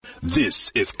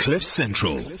This is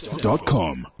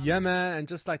CliffCentral.com. Yeah, man, and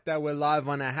just like that, we're live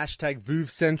on a hashtag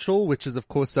VoovCentral, which is, of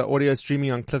course, audio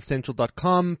streaming on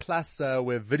CliffCentral.com. Plus,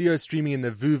 we're video streaming in the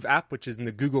Voov app, which is in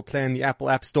the Google Play and the Apple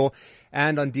App Store,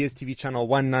 and on DSTV channel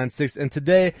 196. And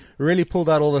today, we really pulled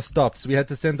out all the stops. We had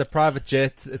to send the private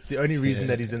jet. It's the only reason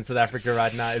that he's in South Africa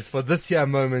right now is for this here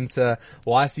moment.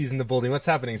 YC's in the building. What's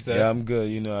happening, sir? Yeah, I'm good.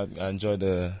 You know, I enjoyed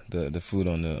the food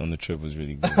on the trip was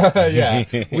really good. Yeah,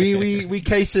 we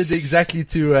catered exactly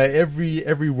to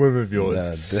every whim of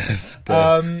yours.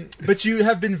 But you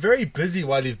have been very busy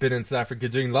while you've been in South Africa,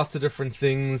 doing lots of different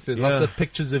things. There's lots of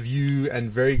pictures of you and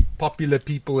very popular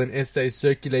people in SA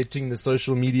circulating the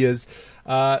social medias.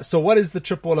 So what is the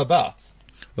trip all about?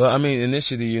 Well, I mean,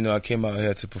 initially, you know, I came out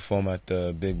here to perform at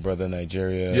the Big Brother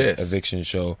Nigeria eviction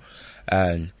show.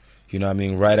 And, you know, I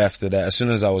mean, right after that, as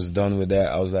soon as I was done with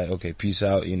that, I was like, okay, peace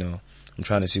out. You know, I'm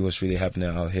trying to see what's really happening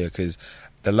out here. Because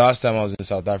the last time I was in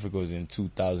South Africa was in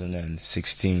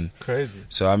 2016. Crazy.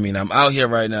 So, I mean, I'm out here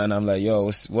right now and I'm like,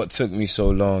 yo, what took me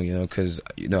so long, you know, because,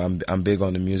 you know, I'm big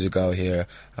on the music out here.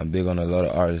 I'm big on a lot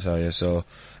of artists out here. So,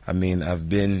 I mean, I've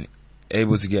been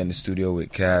able to get in the studio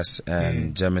with Cass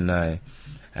and Gemini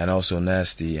and also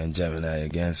Nasty and Gemini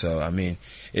again. So, I mean,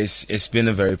 it's been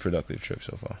a very productive trip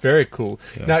so far. Very cool.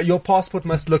 Yeah. Now, your passport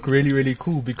must look really, really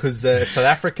cool because South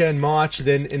Africa in March,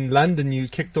 then in London, you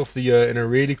kicked off the year in a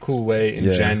really cool way in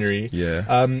January. Yeah.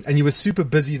 And you were super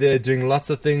busy there doing lots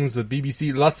of things with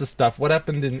BBC, lots of stuff. What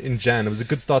happened in Jan? It was a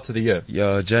good start to the year.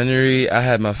 Yo, January, I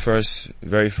had my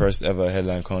very first ever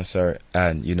headline concert.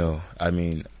 And, you know, I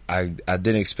mean, I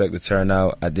didn't expect the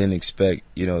turnout. I didn't expect,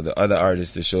 you know, the other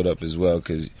artists that showed up as well.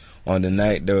 Because on the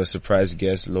night, there were surprise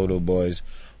guests, Lodo Boys,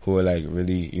 who are like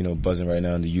really, you know, buzzing right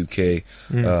now in the UK.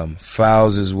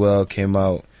 Fouls as well came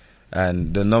out.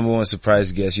 And the number one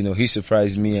surprise guest, you know, he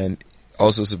surprised me and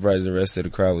also surprised the rest of the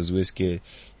crowd was Wizkid.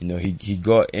 You know, he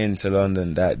got into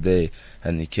London that day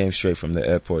and he came straight from the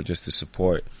airport just to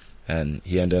support. And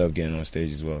he ended up getting on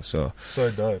stage as well. So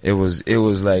dope. It was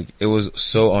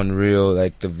so unreal.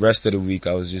 Like the rest of the week,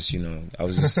 I was just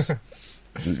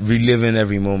reliving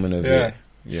every moment of it.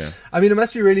 Yeah. I mean, it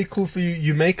must be really cool for you.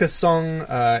 You make a song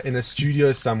in a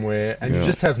studio somewhere and you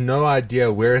just have no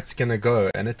idea where it's going to go.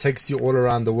 And it takes you all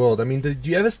around the world. I mean, did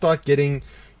you ever start getting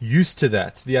used to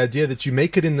that? The idea that you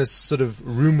make it in this sort of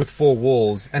room with four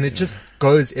walls and it just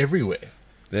goes everywhere.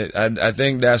 I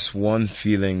think that's one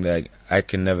feeling that I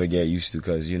can never get used to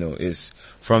because, you know, it's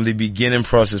from the beginning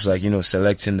process, like, you know,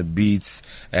 selecting the beats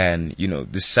and, you know,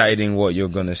 deciding what you're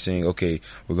going to sing. Okay,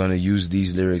 we're going to use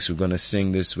these lyrics. We're going to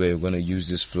sing this way. We're going to use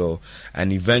this flow.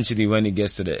 And eventually when it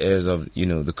gets to the ears of, you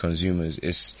know, the consumers,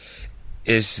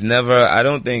 it's never, I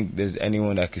don't think there's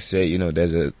anyone that could say, you know,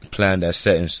 there's a plan that's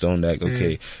set in stone, like,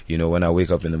 okay, you know, when I wake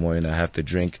up in the morning, I have to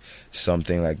drink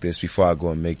something like this before I go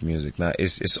and make music. Now,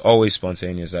 it's always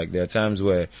spontaneous. Like, there are times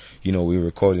where, you know, we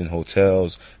record in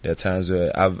hotels. There are times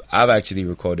where I've actually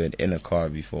recorded in a car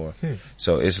before.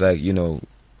 So it's like, you know,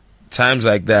 times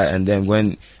like that. And then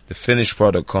when the finished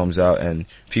product comes out and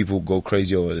people go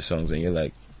crazy over the songs and you're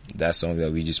like, that song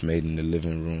that we just made in the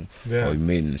living room, or we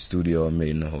made in the studio, or made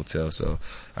in the hotel. So,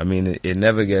 I mean, it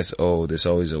never gets old. It's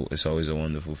always a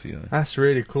wonderful feeling. That's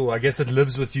really cool. I guess it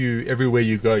lives with you everywhere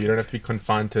you go. You don't have to be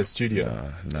confined to a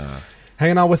studio. Nah.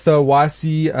 Hanging out with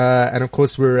YC, and of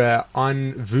course we're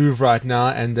on Voov right now,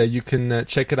 and you can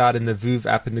check it out in the Voov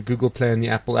app, in the Google Play and the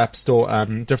Apple App Store.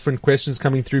 Different questions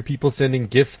coming through, people sending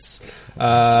gifts.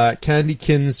 Candy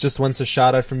Kins just wants a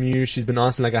shout out from you. She's been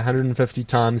asking like 150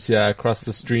 times here across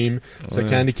the stream. So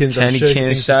Candy Kins,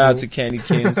 shout out to Candy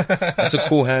Kins. That's a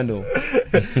cool handle.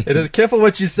 Careful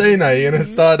what you say now, you're gonna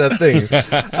start a thing.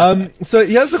 So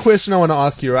here's a question I want to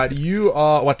ask you, right? You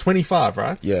are, 25,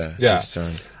 right? Yeah. Just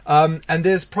turned. And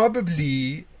there's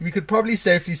we could probably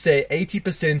safely say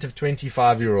 80% of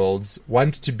 25-year-olds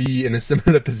want to be in a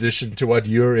similar position to what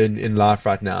you're in life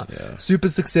right now. Yeah. Super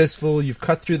successful. You've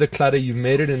cut through the clutter. You've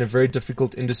made it in a very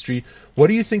difficult industry. What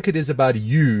do you think it is about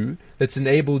you that's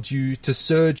enabled you to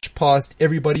surge past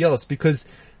everybody else? Because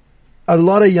a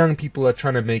lot of young people are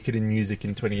trying to make it in music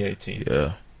in 2018.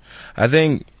 Yeah. I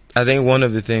think one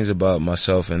of the things about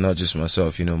myself, and not just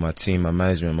myself, you know, my team, my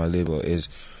management, my label, is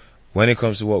when it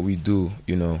comes to what we do,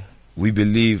 you know, we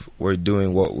believe we're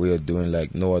doing what we are doing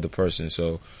like no other person.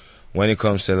 So when it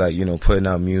comes to like, you know, putting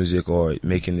out music or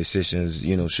making decisions,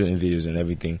 you know, shooting videos and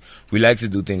everything, we like to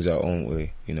do things our own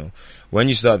way, you know. When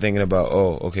you start thinking about,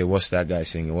 oh, okay, what's that guy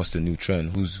singing? What's the new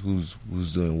trend? Who's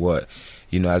doing what?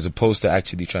 You know, as opposed to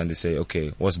actually trying to say,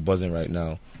 okay, what's buzzing right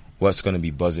now? what's going to be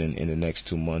buzzing in the next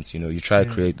 2 months. You know, you try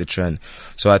to create the trend.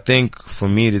 So I think for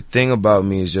me, the thing about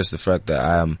me is just the fact that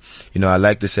I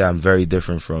like to say I'm very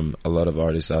different from a lot of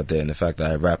artists out there, and the fact that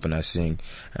I rap and I sing.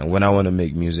 And when I want to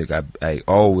make music, I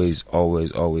always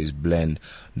blend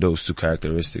those two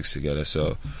characteristics together.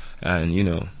 So, and you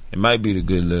know, it might be the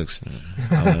good looks.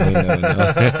 I don't know, you never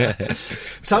know.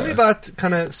 Tell me about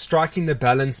kind of striking the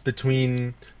balance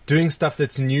between doing stuff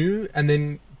that's new and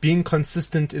then being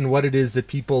consistent in what it is that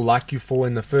people like you for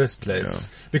in the first place.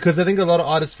 Yeah. Because I think a lot of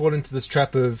artists fall into this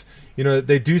trap of, you know,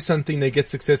 they do something, they get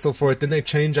successful for it, then they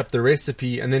change up the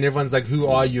recipe, and then everyone's like, who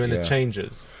are you? And it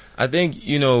changes. I think,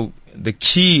 you know, the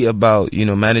key about, you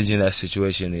know, managing that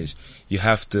situation is you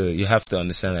have to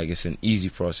understand, like, it's an easy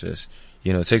process.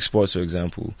 You know, take sports, for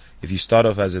example. If you start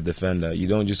off as a defender, you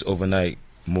don't just overnight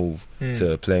move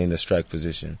to play in the strike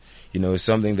position. You know, it's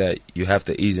something that you have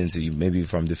to ease into. Maybe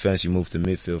from defense, you move to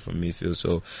midfield, from midfield.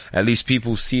 So at least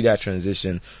people see that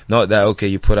transition. Not that, okay,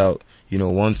 you put out, you know,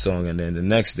 one song and then the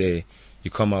next day you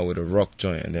come out with a rock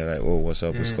joint and they're like, oh, what's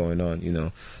up? What's going on? You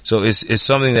know, so it's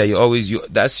something that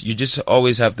you just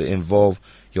always have to involve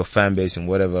your fan base in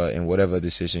whatever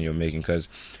decision you're making. Cause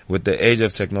with the age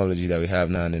of technology that we have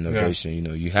now and innovation, you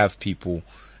know, you have people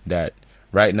that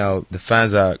right now the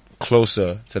fans are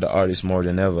closer to the artist more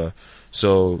than ever.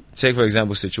 So take, for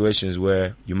example, situations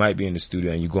where you might be in the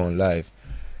studio and you're going live.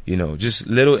 You know, just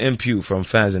little input from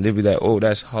fans and they'll be like, oh,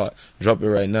 that's hot. Drop it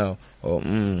right now. Or,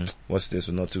 what's this?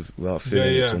 We're not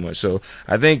feeling it too much. So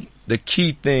I think the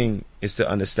key thing is to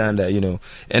understand that, you know,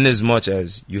 in as much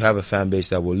as you have a fan base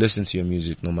that will listen to your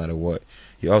music no matter what,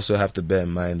 you also have to bear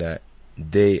in mind that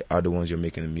they are the ones you're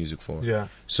making the music for. Yeah.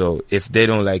 So if they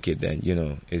don't like it, then, you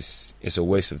know, it's a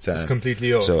waste of time. It's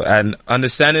completely off. So, and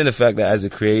understanding the fact that as a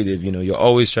creative, you know, we are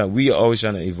always trying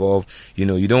to evolve. You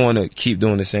know, you don't want to keep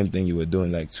doing the same thing you were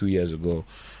doing like 2 years ago.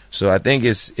 So I think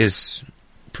it's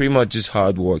pretty much just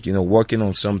hard work, you know, working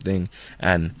on something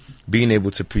and being able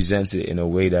to present it in a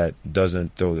way that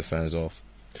doesn't throw the fans off.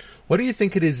 What do you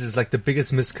think it is like the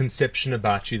biggest misconception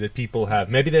about you that people have?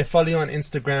 Maybe they follow you on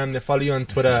Instagram, they follow you on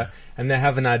Twitter, and they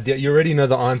have an idea. You already know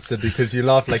the answer because you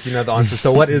laugh like you know the answer.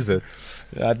 So what is it?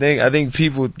 I think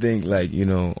people think like, you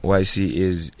know, YC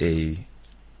is a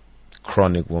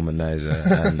chronic womanizer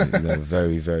and, you know,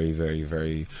 very, very, very,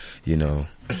 very, you know,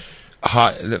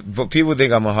 but people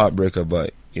think I'm a heartbreaker,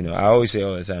 but, you know, I always say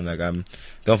all the time, like,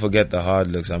 don't forget the hard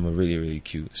looks. I'm a really, really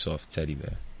cute, soft teddy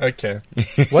bear. Okay.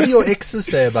 What do your exes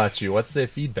say about you? What's their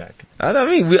feedback? I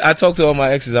mean, I talk to all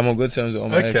my exes. I'm on good terms with all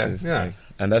my exes. Yeah. Like,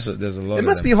 and there's a lot of It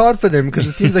must be hard for them because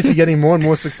it seems like you're getting more and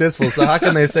more successful. So how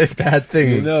can they say bad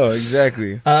things? No,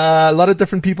 exactly. A lot of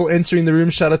different people entering the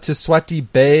room. Shout out to Swati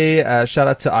Bay. Shout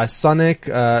out to Isonic.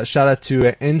 Shout out to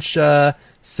Insha.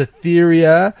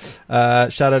 Cytheria,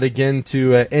 shout out again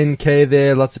to NK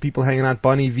there. Lots of people hanging out.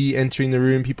 Bonnie V entering the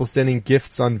room. People sending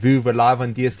gifts on VOOV. We're live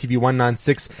on DSTV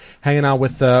 196, hanging out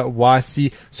with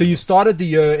YC. So you started the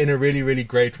year in a really, really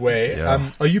great way.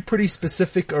 Yeah. Are you pretty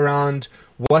specific around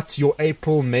what your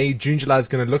April, May, June, July is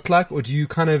going to look like, or do you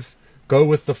kind of go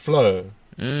with the flow?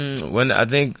 When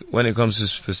it comes to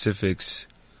specifics,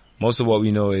 most of what we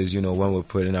know is, you know, when we're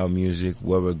putting out music,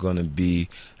 where we're going to be,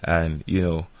 and, you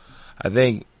know, I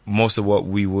think most of what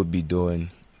we would be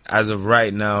doing as of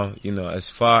right now, you know, as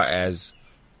far as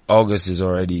August is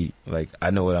already, like, I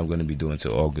know what I'm going to be doing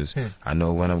till August. I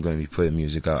know when I'm going to be putting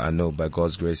music out. I know by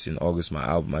God's grace in August,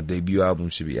 my debut album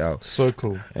should be out. So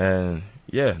cool. And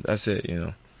yeah, that's it,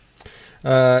 you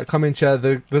know. Comment here,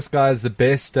 this guy is the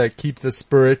best, keep the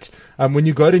spirit. When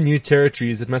you go to new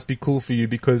territories, it must be cool for you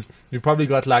because you've probably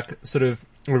got like sort of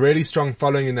a really strong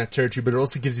following in that territory, but it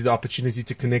also gives you the opportunity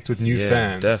to connect with new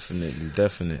fans.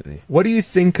 Definitely. What do you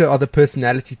think are the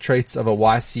personality traits of a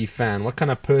YC fan? What kind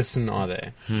of person are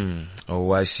they? A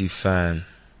YC fan.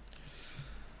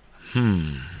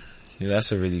 Yeah,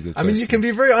 that's a really good question. I mean, you can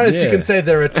be very honest. Yeah. You can say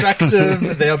they're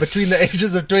attractive. They are between the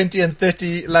ages of 20 and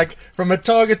 30, like from a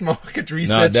target market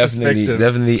research perspective.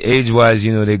 Definitely age-wise,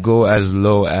 you know, they go as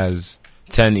low as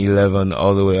 10, 11,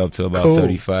 all the way up to about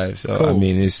 35. So, I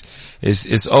mean,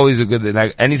 it's always a good,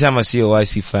 like, anytime I see a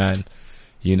YC fan,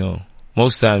 you know,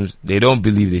 most times they don't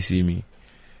believe they see me.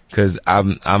 Cause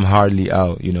I'm hardly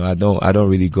out, you know, I don't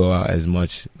really go out as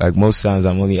much. Like, most times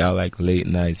I'm only out like late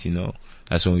nights, you know.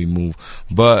 That's when we move.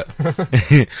 But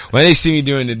when they see me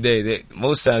during the day,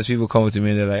 most times people come to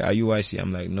me and they're like, "Are you YC?"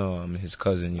 I'm like, "No, I'm his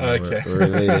cousin. You know, we're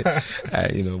related."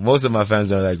 You know, most of my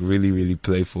fans are like really, really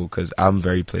playful because I'm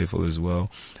very playful as well.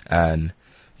 And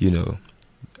you know,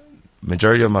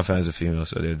 majority of my fans are female,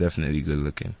 so they're definitely good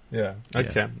looking. Yeah.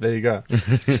 Okay. There you go.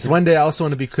 Just one day I also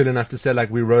want to be cool enough to say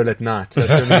like we roll at night.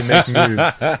 That's when we make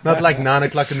moves. Not like 9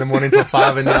 o'clock in the morning till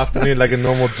 5 in the afternoon like a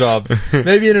normal job.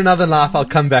 Maybe in another life I'll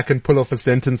come back and pull off a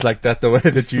sentence like that the way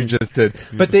that you just did.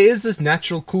 But there is this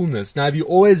natural coolness. Now, have you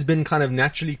always been kind of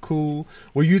naturally cool?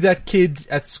 Were you that kid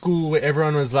at school where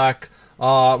everyone was like,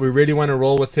 we really want to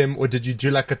roll with him, or did you do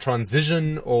like a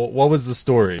transition, or what was the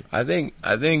story? I think,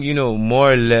 you know,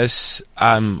 more or less,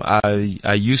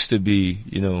 I used to be,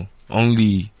 you know,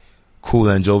 only cool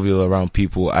and jovial around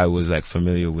people I was like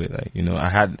familiar with. Like, you know, I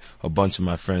had a bunch of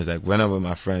my friends, like when I'm with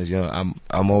my friends, you know,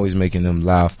 I'm always making them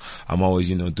laugh. I'm always,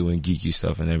 you know, doing geeky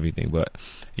stuff and everything. But,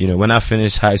 you know, when I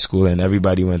finished high school and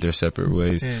everybody went their separate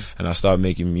ways and I started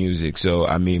making music. So,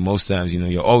 I mean, most times, you know,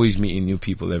 you're always meeting new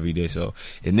people every day. So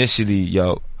initially,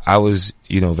 I was,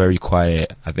 you know, very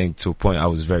quiet. I think to a point I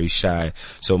was very shy.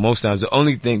 So most times the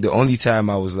only time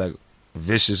I was like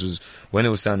vicious was when it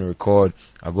was time to record.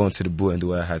 I'll go into the booth and do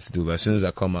what I had to do. But as soon as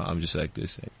I come out, I'm just like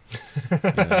this. Like,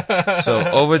 you know? So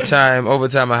over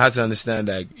time, I had to understand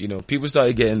that, you know, people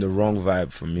started getting the wrong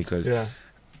vibe from me because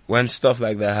when stuff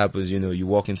like that happens, you know, you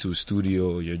walk into a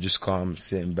studio, you're just calm,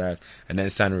 sitting back, and then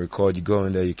it's time to record. You go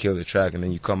in there, you kill the track, and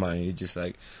then you come out and you're just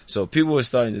like, so people were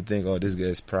starting to think, oh, this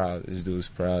guy's proud, this dude's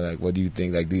proud. Like, what do you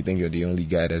think? Like, do you think you're the only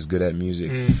guy that's good at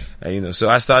music? And, you know, so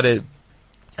I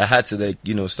had to, like,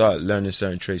 you know, start learning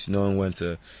certain traits, knowing when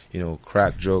to, you know,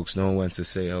 crack jokes, knowing when to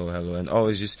say, oh, hello, and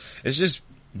it's just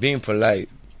being polite.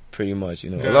 Pretty much, you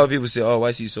know. A lot of people say, "Oh, why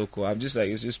is he so cool?" I'm just like,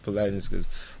 it's just politeness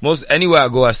because anywhere I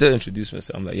go, I still introduce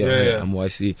myself. I'm like, "Hey, I'm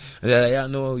YC," and they're like, "Yeah, I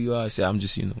know who you are." I say, "I'm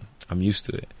just, you know, I'm used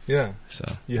to it." Yeah. So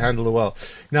you handle it well.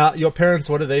 Now, your parents,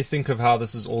 what do they think of how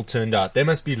this has all turned out? They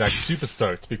must be like super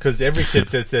stoked because every kid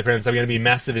says to their parents, "I'm going to be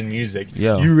massive in music."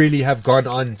 Yeah. You really have gone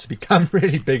on to become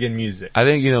really big in music. I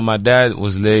think, you know, my dad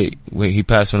was late. He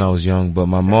passed when I was young, but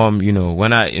my mom, you know,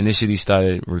 when I initially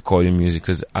started recording music,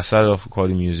 because I started off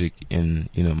recording music in,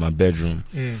 you know, my bedroom.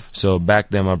 So back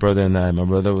then, my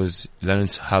brother was learning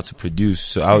how to produce.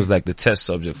 So I was like the test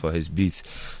subject for his beats.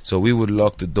 So we would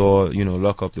lock the door, you know,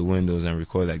 lock up the windows and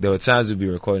record. Like, there were times we'd be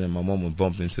recording and my mom would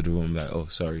bump into the room like, oh,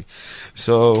 sorry.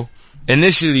 So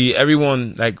initially,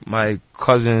 everyone, like my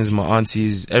cousins, my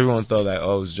aunties, everyone thought like,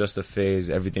 oh, it was just a phase.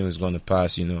 Everything was going to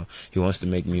pass, you know. He wants to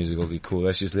make music. Okay, cool.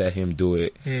 Let's just let him do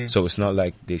it. So it's not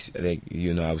like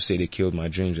you know, I would say they killed my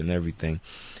dreams and everything.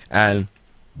 And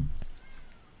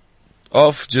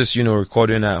off just, you know,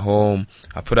 recording at home,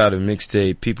 I put out a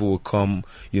mixtape. People would come,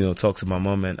 you know, talk to my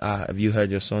mom and, have you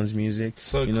heard your son's music?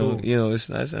 So you cool. You know, it's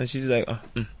nice. And she's like,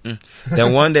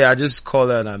 Then one day I just call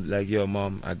her and I'm like, yo,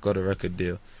 mom, I got a record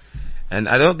deal. And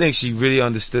I don't think she really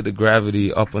understood the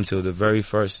gravity up until the very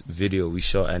first video we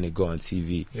shot and it got on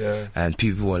TV. Yeah. And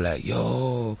people were like,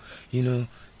 yo, you know,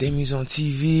 Demi's on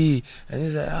TV. And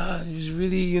it's like, it's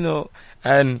really, you know.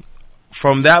 And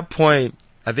from that point,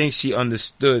 I think she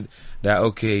understood that,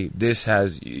 okay, this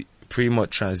has pretty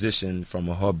much transitioned from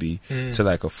a hobby to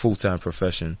like a full-time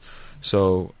profession.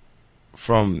 So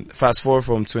fast forward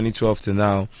from 2012 to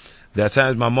now, there are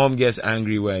times my mom gets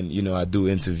angry when, you know, I do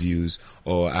interviews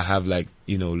or I have like,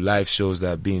 you know, live shows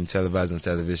that are being televised on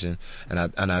television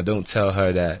and I don't tell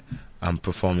her that I'm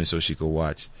performing so she could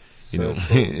watch. You know,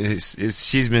 cool.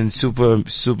 She's been super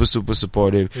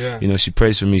supportive. Yeah. You know, she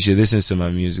prays for me. She listens to my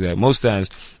music. Like most times,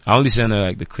 I only send her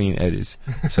like the clean edits,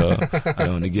 so I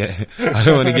don't want to get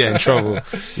in trouble.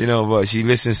 You know, but she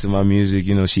listens to my music.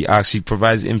 You know, she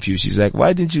provides input. She's like,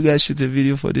 "Why didn't you guys shoot a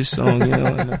video for this song?" You know,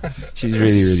 and she's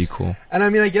really cool. And I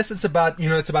mean, I guess it's about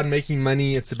making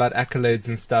money. It's about accolades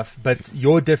and stuff. But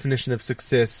your definition of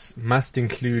success must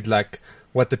include like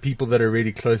what the people that are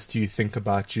really close to you think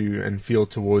about you and feel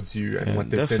towards you and what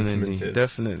their sentiment is.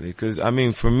 Definitely. Because, I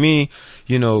mean, for me,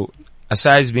 you know,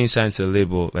 aside being signed to a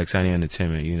label like Tiny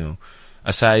Entertainment, you know,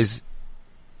 aside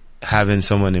having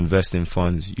someone invest in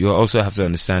funds, you also have to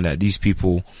understand that these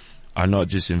people are not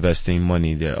just investing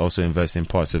money, they're also investing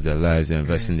parts of their lives, they're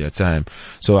investing their time.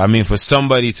 So, I mean, for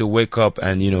somebody to wake up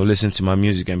and, you know, listen to my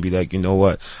music and be like, you know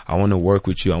what, I want to work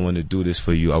with you, I want to do this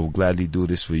for you, I will gladly do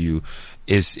this for you.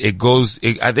 I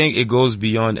think it goes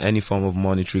beyond any form of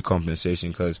monetary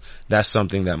compensation because that's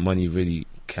something that money really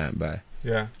can't buy.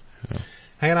 Yeah.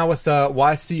 Hanging out with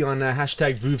YC on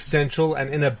hashtag Vuv Central,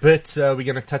 and in a bit we're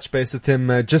going to touch base with him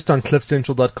just on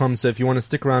cliffcentral.com, so if you want to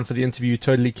stick around for the interview you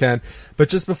totally can. But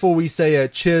just before we say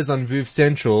cheers on Vuv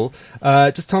Central,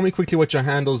 just tell me quickly what your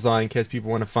handles are in case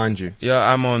people want to find you. Yeah,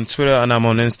 I'm on Twitter and I'm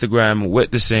on Instagram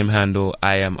with the same handle,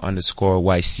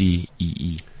 IAM_YCEE.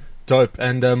 Dope.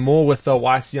 And more with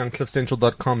YC on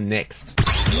cliffcentral.com next.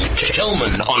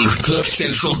 Kelman on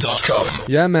CliffCentral.com.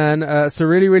 Yeah, man. So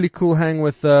really, really cool hang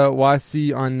with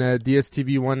YC on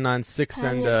DSTV 196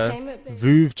 and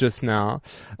Vuv just now.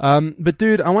 But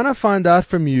dude, I want to find out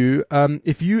from you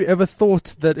if you ever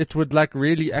thought that it would like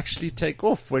really actually take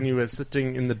off when you were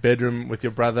sitting in the bedroom with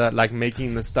your brother, like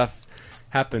making the stuff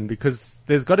happen, because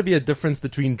there's got to be a difference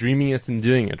between dreaming it and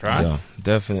doing it, right? Yeah,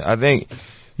 definitely. I think,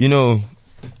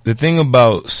 the thing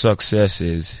about success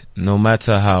is no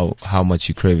matter how much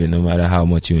you crave it, no matter how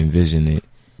much you envision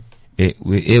it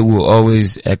will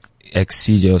always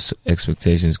exceed your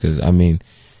expectations. Cause I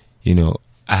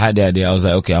had the idea. I was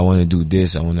like, okay, I want to do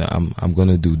this. I'm going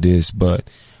to do this. But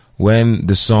when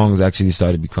the songs actually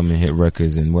started becoming hit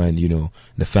records and when,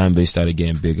 the fan base started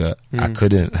getting bigger, I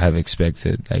couldn't have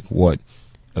expected like what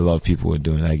a lot of people were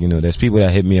doing. Like, there's people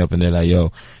that hit me up and they're like,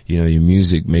 yo, your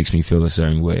music makes me feel a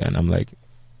certain way. And I'm like,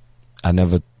 I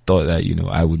never thought that,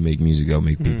 I would make music that would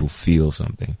make people feel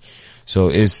something. So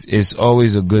it's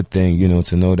always a good thing,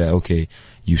 to know that, okay,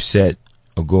 you set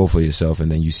a goal for yourself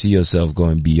and then you see yourself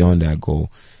going beyond that goal.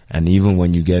 And even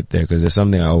when you get there, cause there's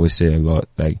something I always say a lot,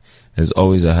 like there's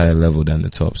always a higher level than the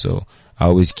top. So I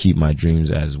always keep my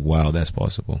dreams as wild as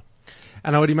possible.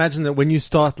 And I would imagine that when you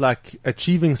start like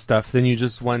achieving stuff, then you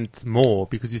just want more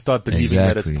because you start believing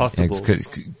that it's possible.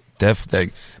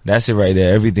 That's it right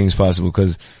there. Everything's possible.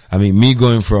 Cause me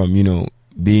going from,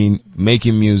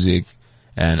 making music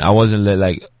and I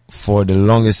wasn't for the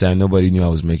longest time, nobody knew I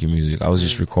was making music. I was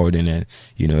just recording and,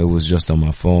 it was just on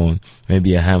my phone.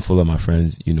 Maybe a handful of my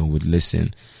friends, would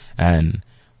listen. And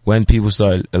when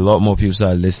a lot more people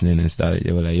started listening and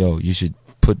they were like, yo, you should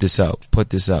put this out.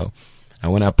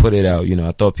 And when I put it out,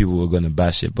 I thought people were going to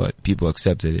bash it, but people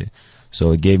accepted it.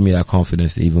 So it gave me that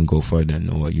confidence to even go further and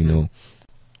know what,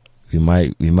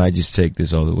 we might just take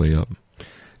this all the way up.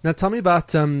 Now tell me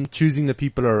about choosing the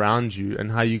people around you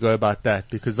and how you go about that,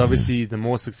 because obviously the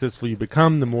more successful you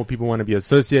become, the more people want to be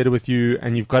associated with you,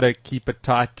 and you've got to keep it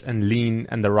tight and lean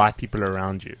and the right people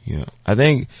around you. Yeah. I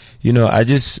think,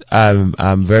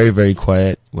 I'm very, very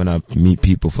quiet when I meet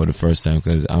people for the first time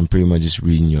because I'm pretty much just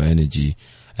reading your energy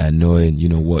and knowing,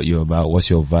 what you're about, what's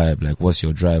your vibe, like what's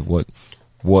your drive, what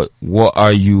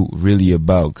are you really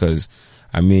about? Cause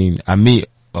I meet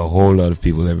a whole lot of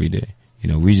people every day.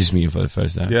 We just meet for the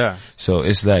first time. Yeah. So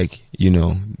it's like,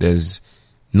 there's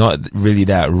not really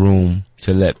that room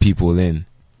to let people in,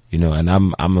 and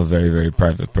I'm a very, very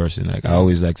private person. Like I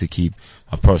always like to keep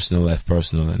my personal life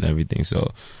personal and everything.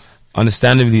 So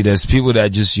understandably, there's people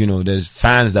that just, there's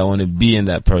fans that want to be in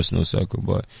that personal circle,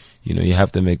 but, you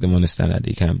have to make them understand that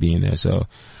they can't be in there. So,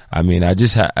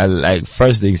 I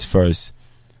first things first,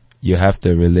 you have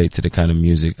to relate to the kind of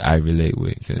music I relate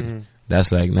with. Cause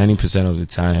that's like 90% of the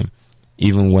time.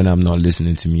 Even when I'm not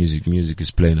listening to music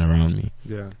is playing around me.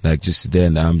 Yeah. Like just there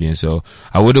in the ambience. So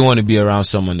I wouldn't want to be around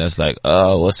someone that's like,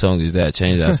 oh, what song is that?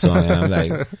 Change that song. And I'm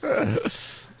like,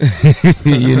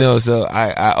 so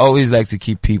I always like to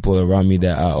keep people around me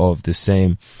that are of the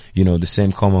same, the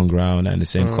same common ground and the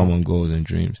same common goals and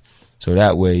dreams. So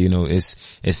that way,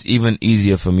 it's even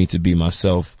easier for me to be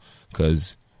myself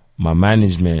because my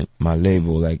management, my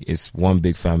label, like it's one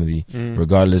big family,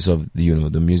 regardless of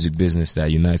the music business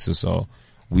that unites us all.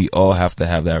 We all have to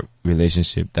have that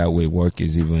relationship. That way work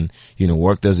is even,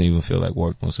 work doesn't even feel like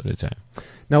work most of the time.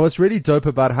 Now what's really dope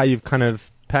about how you've kind of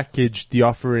packaged the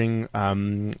offering,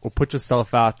 or put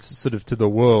yourself out sort of to the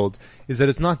world is that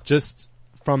it's not just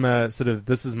from a sort of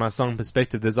this is my song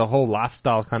perspective. There's a whole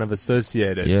lifestyle kind of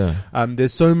associated. Yeah.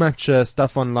 There's so much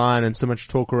stuff online and so much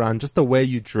talk around just the way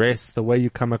you dress, the way you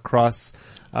come across,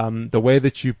 the way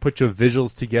that you put your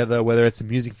visuals together, whether it's a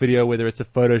music video, whether it's a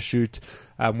photo shoot,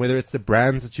 whether it's the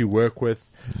brands that you work with.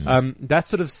 That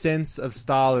sort of sense of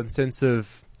style and sense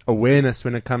of awareness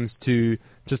when it comes to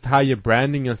just how you're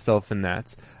branding yourself in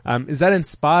that. Is that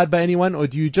inspired by anyone, or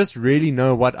do you just really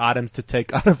know what items to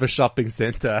take out of a shopping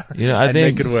center and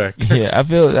make it work? Yeah, I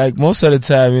feel like most of the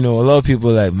time, a lot of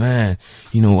people are like, man,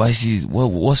 what's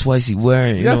YC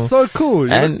wearing? That's so cool.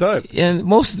 You look dope. And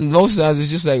most times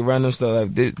it's just like random stuff.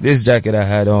 Like this jacket I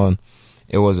had on,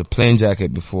 it was a plain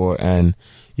jacket before, and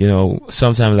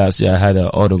sometime last year I had an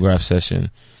autograph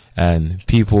session, and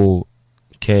people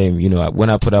came, when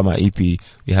I put out my EP, we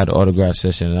had an autograph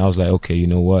session and I was like, okay, you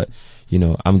know what?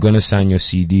 I'm going to sign your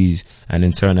CDs, and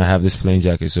in turn I have this plain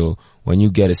jacket. So when you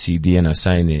get a CD and I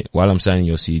sign it, while I'm signing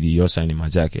your CD, you're signing my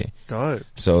jacket. Dope.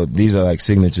 So these are like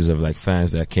signatures of like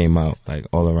fans that came out like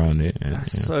all around it. And,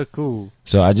 that's so cool.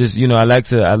 So I just, I like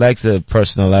to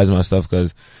personalize my stuff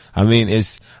because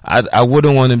I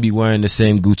wouldn't want to be wearing the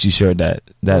same Gucci shirt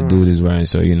that dude is wearing.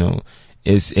 So,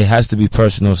 it has to be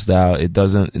personal style. It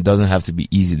doesn't have to be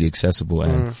easily accessible,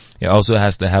 and it also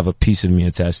has to have a piece of me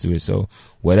attached to it. So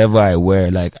whatever I wear,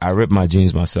 like I rip my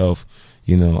jeans myself,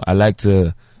 you know, I like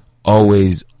to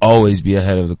always be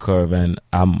ahead of the curve. And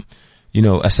you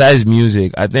know, aside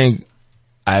music, I think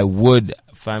I would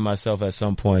find myself at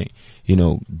some point, you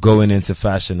know, going into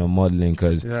fashion or modeling,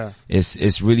 cause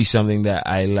it's really something that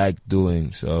I like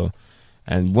doing. So,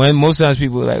 and when most times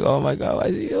people are like, oh my God, why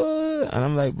is he, and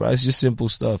I'm like, bro, it's just simple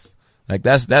stuff. Like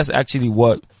that's actually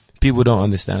what people don't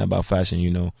understand about fashion,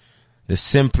 you know. The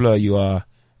simpler you are,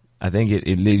 I think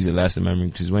it leaves a lasting memory,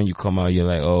 because when you come out, you're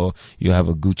like, oh, you have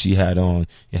a Gucci hat on,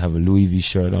 you have a Louis V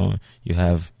shirt on, you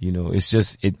have, you know, it's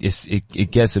just,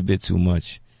 it gets a bit too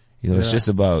much. You know, it's just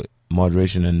about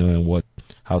moderation and knowing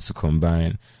how to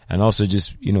combine, and also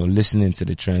just, you know, listening to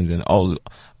the trends. And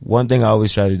one thing I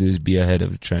always try to do is be ahead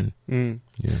of the trend.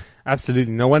 Yeah.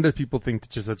 Absolutely. No wonder people think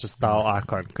that you're such a style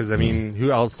icon. Cause I mean,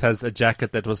 who else has a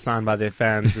jacket that was signed by their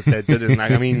fans if they didn't? Like,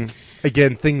 I mean,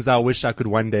 again, things I wish I could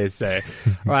one day say.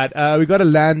 All right. We got to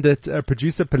land it.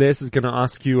 Producer Pelez is going to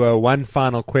ask you one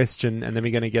final question, and then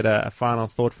we're going to get a final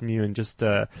thought from you, and just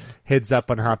heads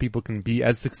up on how people can be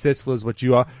as successful as what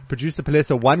you are. Producer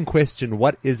Pelez, one question.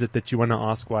 What is it that you want to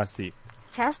ask YC?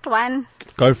 Just one.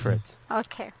 Go for it.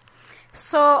 Okay.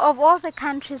 So, of all the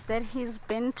countries that he's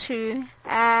been to,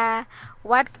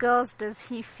 what girls does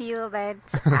he feel that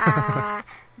are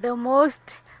the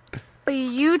most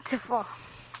beautiful,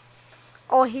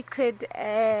 or he could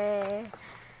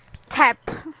tap?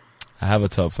 I have a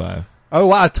top 5. Oh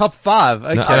wow, top 5.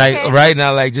 Okay. No, like right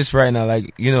now, like,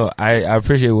 you know, I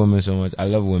appreciate women so much. I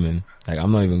love women. Like,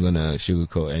 I'm not even gonna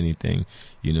sugarcoat anything,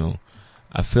 you know.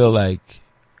 I feel like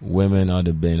women are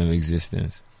the bane of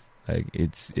existence. Like,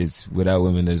 it's without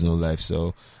women there's no life.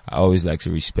 So I always like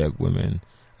to respect women.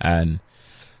 And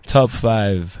top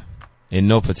 5 in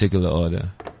no particular order,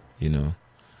 you know.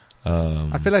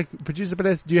 I feel like, Producer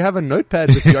Pelez, do you have a notepad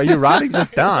with you? Are you writing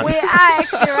this down? We are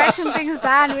actually writing things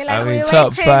down. We're like, we're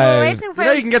top waiting, 5. we're waiting for you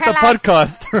know, you can get the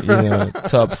podcast. You know,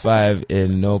 top 5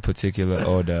 in no particular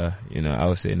order. You know, I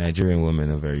would say Nigerian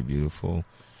women are very beautiful.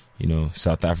 You know,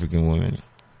 South African women.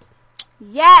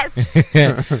 Yes.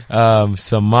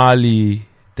 Somali,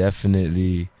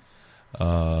 definitely.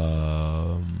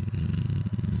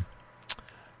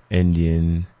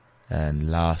 Indian,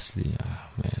 and lastly,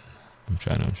 man, I'm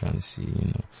trying to see, you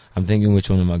know, I'm thinking which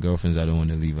one of my girlfriends I don't want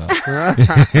to leave out.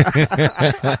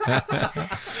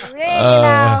 Really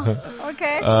now?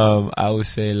 Okay. I would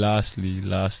say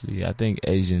lastly, I think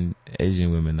Asian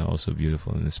women are also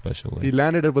beautiful in a special way. He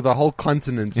landed it with a whole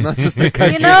continent, not just a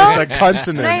country, You know, it's a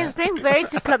continent. No, he's being very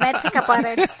diplomatic about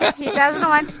it. He doesn't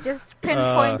want to just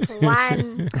pinpoint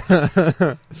one.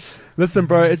 Listen,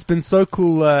 bro, it's been so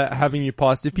cool having you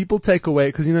past. If people take away,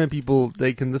 because you know people,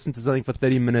 they can listen to something for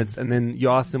 30 minutes and then you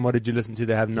ask them, what did you listen to?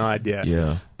 They have no idea.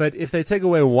 Yeah. But if they take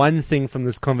away one thing from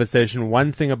this conversation,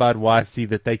 one thing about YC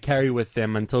that they carry with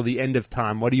them until the end of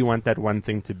time, what do you want that one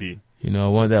thing to be? You know, I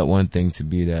want that one thing to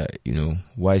be that, you know,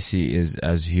 YC is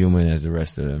as human as the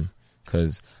rest of them.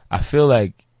 Cause I feel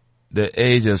like the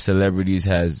age of celebrities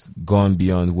has gone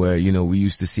beyond where, you know, we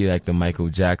used to see like the Michael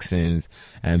Jacksons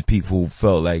and people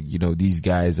felt like, you know, these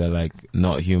guys are like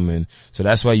not human. So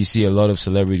that's why you see a lot of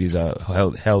celebrities are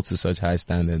held to such high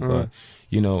standard. But,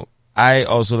 you know, I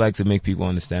also like to make people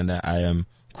understand that I am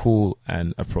cool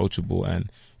and approachable, and,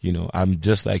 you know, I'm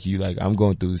just like you. Like, I'm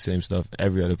going through the same stuff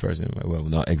every other person. Well,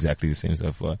 not exactly the same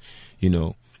stuff, but, you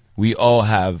know, we all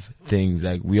have things,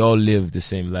 like we all live the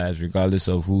same lives regardless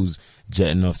of who's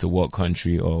jetting off to what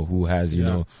country or who has, you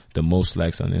know, the most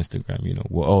likes on Instagram. You know,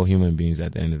 we're all human beings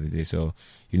at the end of the day. So,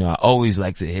 you know, I always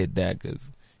like to hit that because,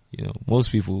 you know,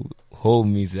 most people hold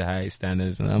me to high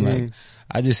standards, and I'm like,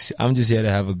 I'm just here to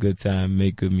have a good time,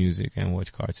 make good music, and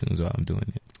watch cartoons while I'm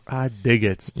doing it. I dig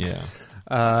it. Yeah.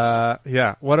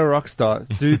 Yeah, what a rock star.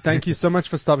 Dude, thank you so much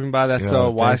for stopping by. That's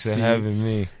YC. Thanks for having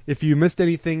me. If you missed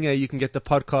anything, you can get the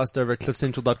podcast over at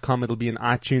cliffcentral.com. It'll be in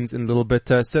iTunes in a little bit.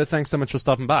 Sir, thanks so much for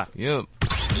stopping by. Yep.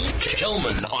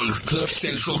 Kelman on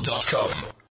cliffcentral.com.